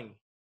selling.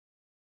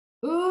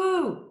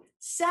 Ooh,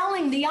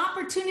 selling, the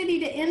opportunity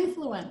to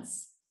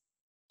influence.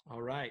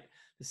 All right.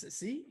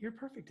 See, you're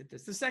perfect at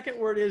this. The second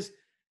word is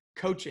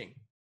coaching.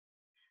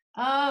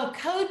 Oh,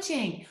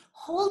 coaching,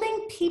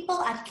 holding people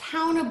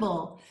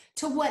accountable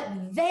to what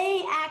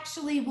they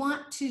actually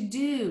want to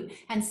do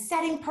and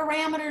setting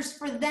parameters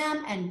for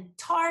them and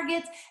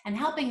targets and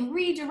helping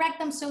redirect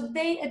them so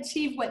they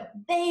achieve what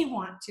they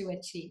want to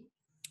achieve.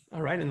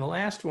 All right. And the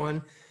last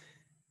one,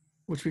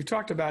 which we've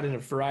talked about in a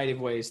variety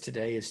of ways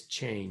today, is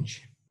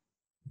change.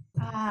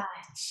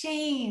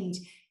 Change.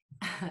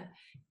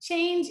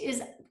 change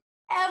is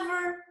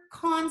ever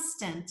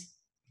constant,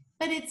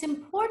 but it's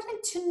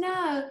important to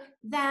know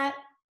that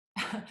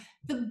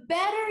the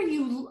better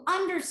you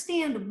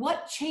understand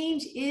what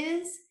change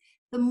is,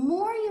 the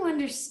more you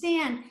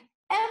understand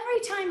every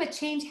time a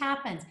change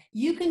happens,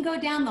 you can go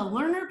down the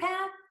learner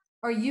path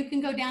or you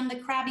can go down the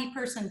crabby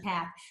person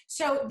path.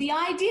 So the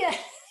idea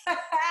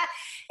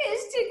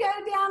is to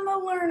go down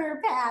the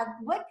learner path.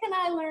 What can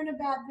I learn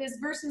about this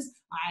versus,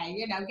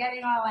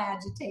 getting all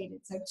agitated.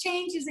 So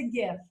change is a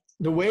gift.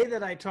 The way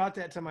that I taught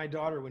that to my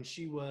daughter when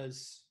she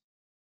was,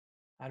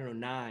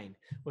 9,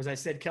 was I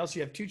said, Kelsey,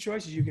 you have two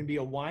choices. You can be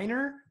a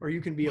whiner or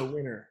you can be a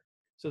winner.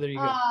 So there you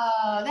go.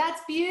 Oh,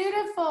 that's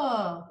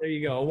beautiful. There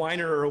you go, a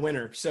whiner or a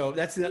winner. So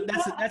that's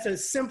a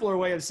simpler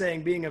way of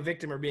saying being a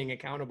victim or being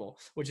accountable,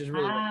 which is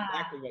really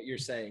exactly what you're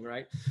saying,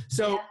 right?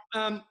 So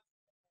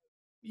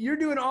you're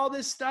doing all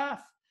this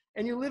stuff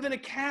and you live in a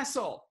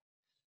castle.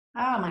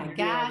 Oh my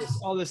gosh.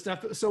 All this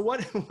stuff. So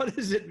what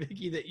is it,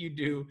 Vicki, that you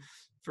do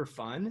for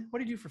fun? What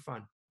do you do for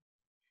fun?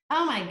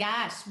 Oh my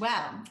gosh.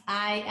 Well,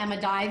 I am a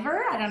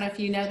diver. I don't know if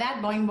you know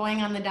that. Boing,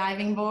 boing on the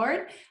diving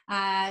board.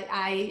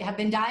 I have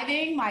been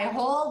diving my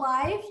whole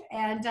life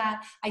and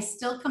I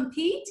still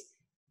compete.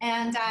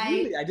 And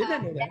Really? I did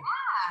not know that. Yeah,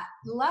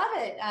 love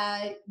it.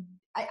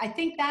 I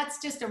think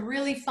that's just a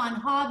really fun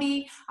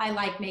hobby. I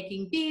like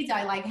making beads.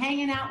 I like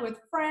hanging out with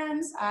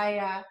friends.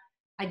 I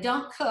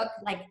don't cook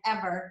like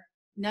ever.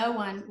 No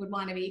one would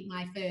want to eat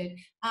my food.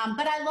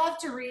 But I love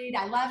to read.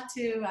 I love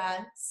to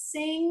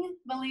sing,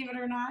 believe it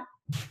or not.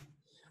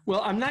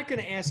 Well, I'm not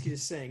going to ask you to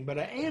sing, but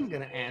I am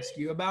going to ask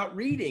you about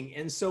reading.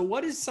 And so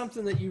what is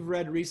something that you've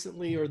read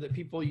recently or that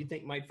people you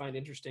think might find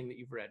interesting that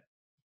you've read?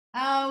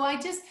 Oh,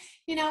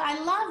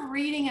 I love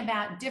reading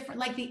about different,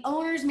 like the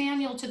Owner's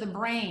Manual to the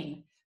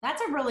Brain.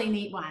 That's a really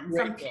neat one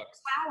from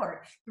C.A.R.E.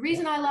 The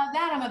reason I love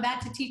that, I'm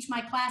about to teach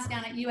my class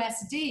down at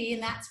USD,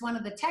 and that's one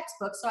of the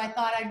textbooks, so I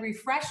thought I'd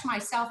refresh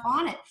myself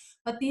on it.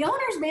 But the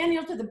Owner's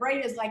Manual to the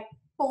Brain is like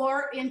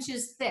 4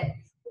 inches thick.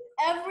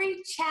 Every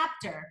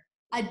chapter,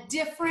 a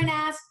different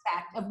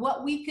aspect of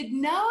what we could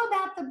know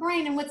about the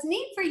brain. And what's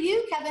neat for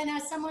you, Kevin,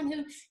 as someone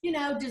who,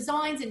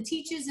 designs and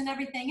teaches and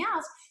everything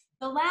else,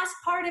 the last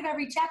part of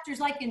every chapter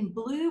is like in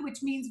blue,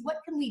 which means what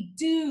can we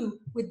do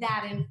with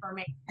that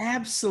information?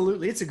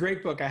 Absolutely. It's a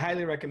great book. I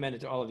highly recommend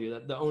it to all of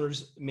you, the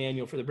Owner's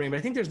Manual for the Brain. But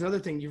I think there's another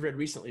thing you've read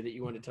recently that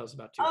you want to tell us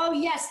about too. Oh,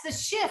 yes, The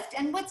Shift.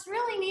 And what's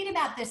really neat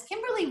about this,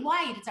 Kimberly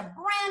White, it's a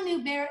brand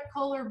new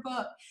Barrett-Kohler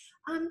book.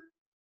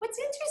 What's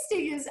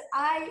interesting is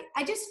I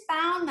just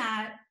found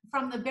that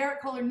from the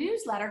Barrett-Kohler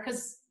newsletter,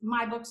 because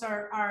my books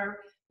are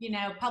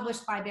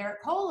published by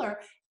Barrett-Kohler.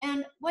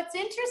 And what's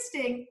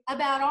interesting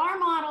about our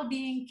model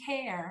being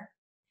C.A.R.E,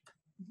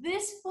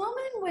 this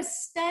woman was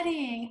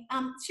studying,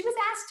 she was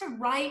asked to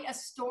write a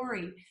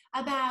story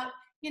about,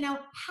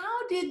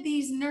 how did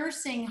these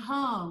nursing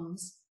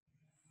homes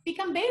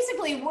become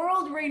basically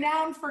world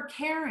renowned for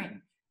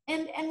caring?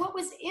 And what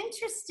was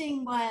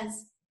interesting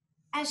was,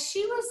 as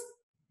she was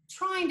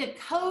trying to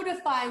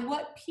codify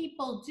what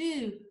people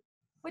do,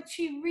 what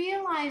she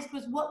realized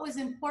was what was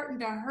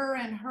important to her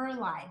in her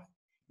life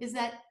is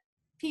that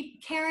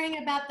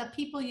caring about the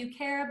people you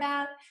care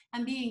about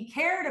and being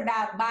cared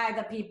about by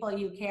the people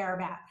you care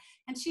about.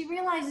 And she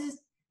realizes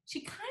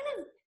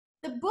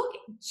the book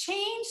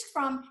changed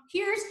from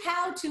here's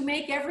how to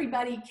make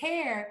everybody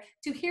care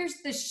to here's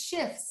the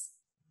shifts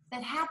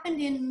that happened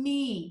in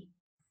me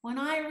when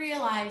I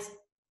realized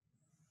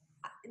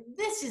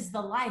this is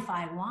the life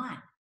I want.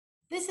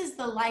 This is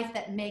the life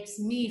that makes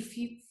me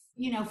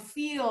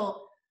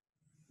feel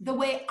the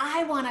way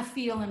I want to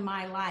feel in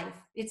my life.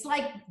 It's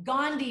like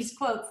Gandhi's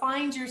quote,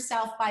 find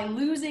yourself by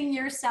losing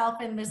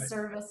yourself in the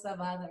service of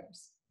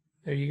others.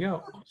 There you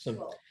go. Awesome.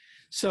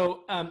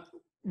 So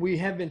we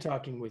have been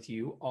talking with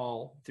you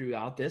all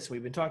throughout this.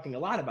 We've been talking a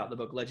lot about the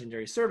book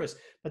Legendary Service,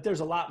 but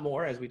there's a lot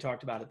more as we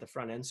talked about at the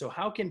front end. So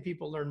how can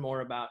people learn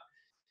more about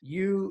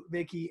you,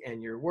 Vicki,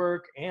 and your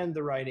work and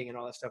the writing and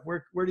all that stuff?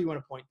 Where do you want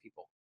to point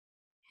people?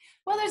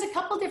 Well, there's a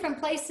couple different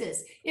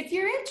places. If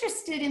you're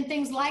interested in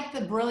things like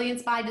the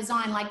Brilliance by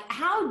Design, like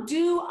how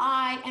do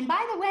I, and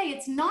by the way,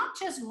 it's not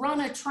just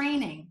run a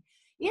training.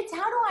 It's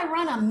how do I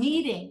run a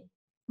meeting,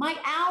 my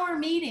hour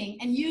meeting,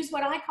 and use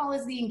what I call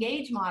as the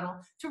engage model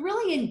to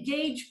really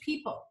engage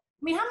people.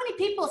 How many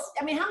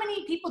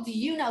people do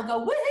you know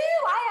go,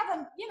 woohoo, I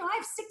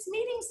have 6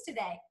 meetings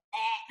today.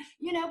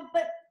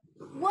 But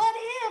what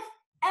if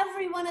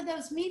every one of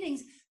those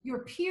meetings,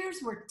 your peers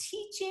were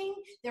teaching,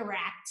 there were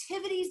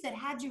activities that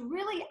had you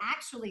really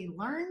actually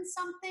learn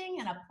something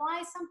and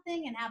apply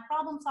something and have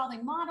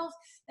problem-solving models,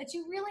 that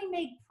you really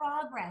made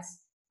progress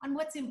on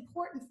what's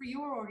important for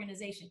your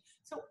organization.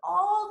 So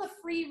all the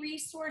free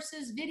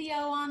resources,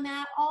 video on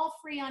that, all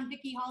free on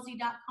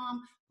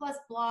VickiHalsey.com, plus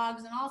blogs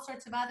and all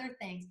sorts of other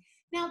things.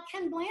 Now,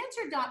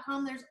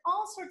 KenBlanchard.com, there's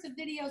all sorts of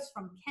videos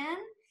from Ken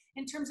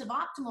in terms of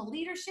optimal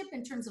leadership,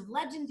 in terms of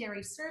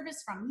legendary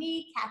service from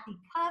me, Kathy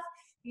Cuff,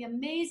 the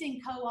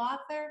amazing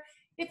co-author.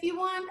 If you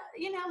want,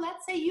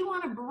 let's say you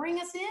want to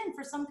bring us in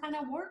for some kind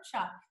of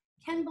workshop,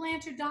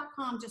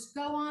 KenBlanchard.com, just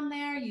go on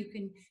there. You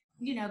can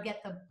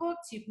get the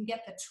books, you can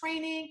get the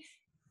training.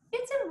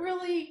 It's a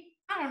really,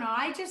 I don't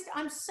know,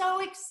 I'm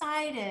so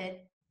excited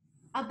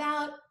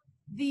about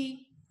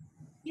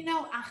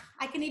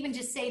I can even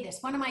just say this.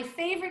 One of my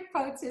favorite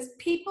quotes is,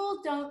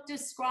 people don't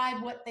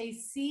describe what they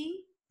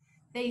see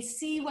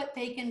what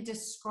they can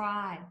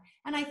describe.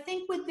 And I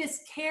think with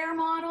this C.A.R.E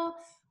model,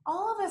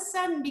 all of a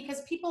sudden,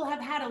 because people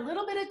have had a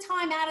little bit of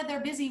time out of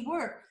their busy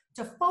work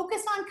to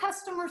focus on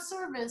customer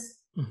service,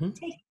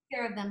 taking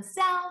care of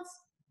themselves,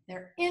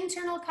 their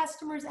internal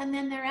customers, and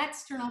then their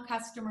external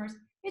customers,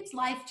 it's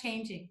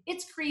life-changing.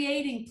 It's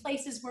creating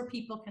places where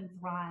people can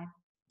thrive.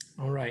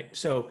 All right.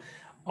 So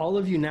all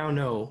of you now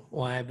know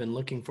why I've been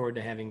looking forward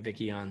to having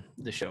Vicki on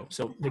the show.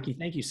 So Vicki,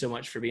 thank you so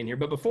much for being here.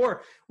 But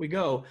before we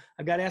go,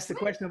 I've got to ask the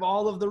question of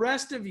all of the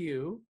rest of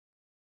you.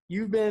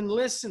 You've been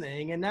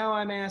listening, and now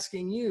I'm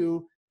asking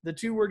you the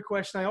two-word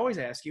question I always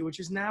ask you, which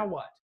is, now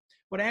what?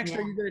 What action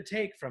are you going to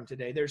take from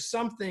today? There's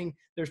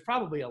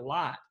probably a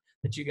lot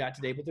that you got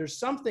today, but there's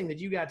something that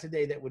you got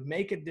today that would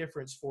make a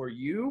difference for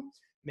you,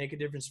 make a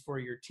difference for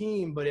your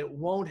team, but it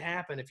won't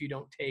happen if you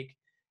don't take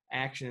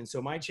action. And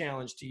so my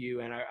challenge to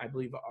you, and I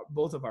believe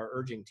both of our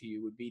urging to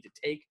you, would be to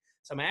take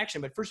some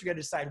action, but first you got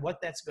to decide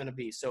what that's going to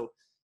be. So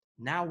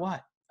now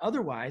what?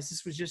 Otherwise,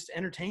 this was just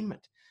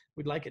entertainment.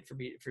 We'd like it for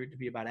it to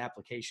be about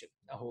application,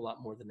 a whole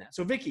lot more than that.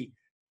 So Vicki,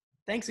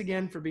 thanks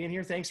again for being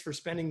here. Thanks for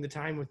spending the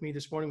time with me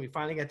this morning. We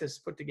finally got this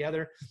put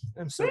together.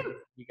 I'm so glad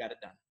you got it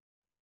done.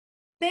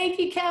 Thank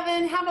you,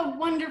 Kevin. Have a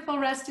wonderful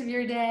rest of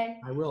your day.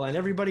 I will. And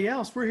everybody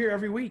else, we're here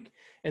every week.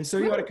 And so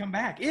you ought to come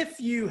back. If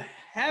you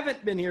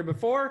haven't been here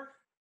before,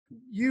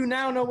 you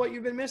now know what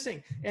you've been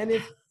missing. And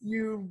if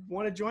you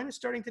want to join us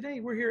starting today,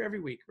 we're here every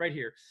week, right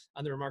here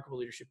on the Remarkable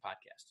Leadership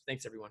Podcast.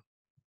 Thanks, everyone.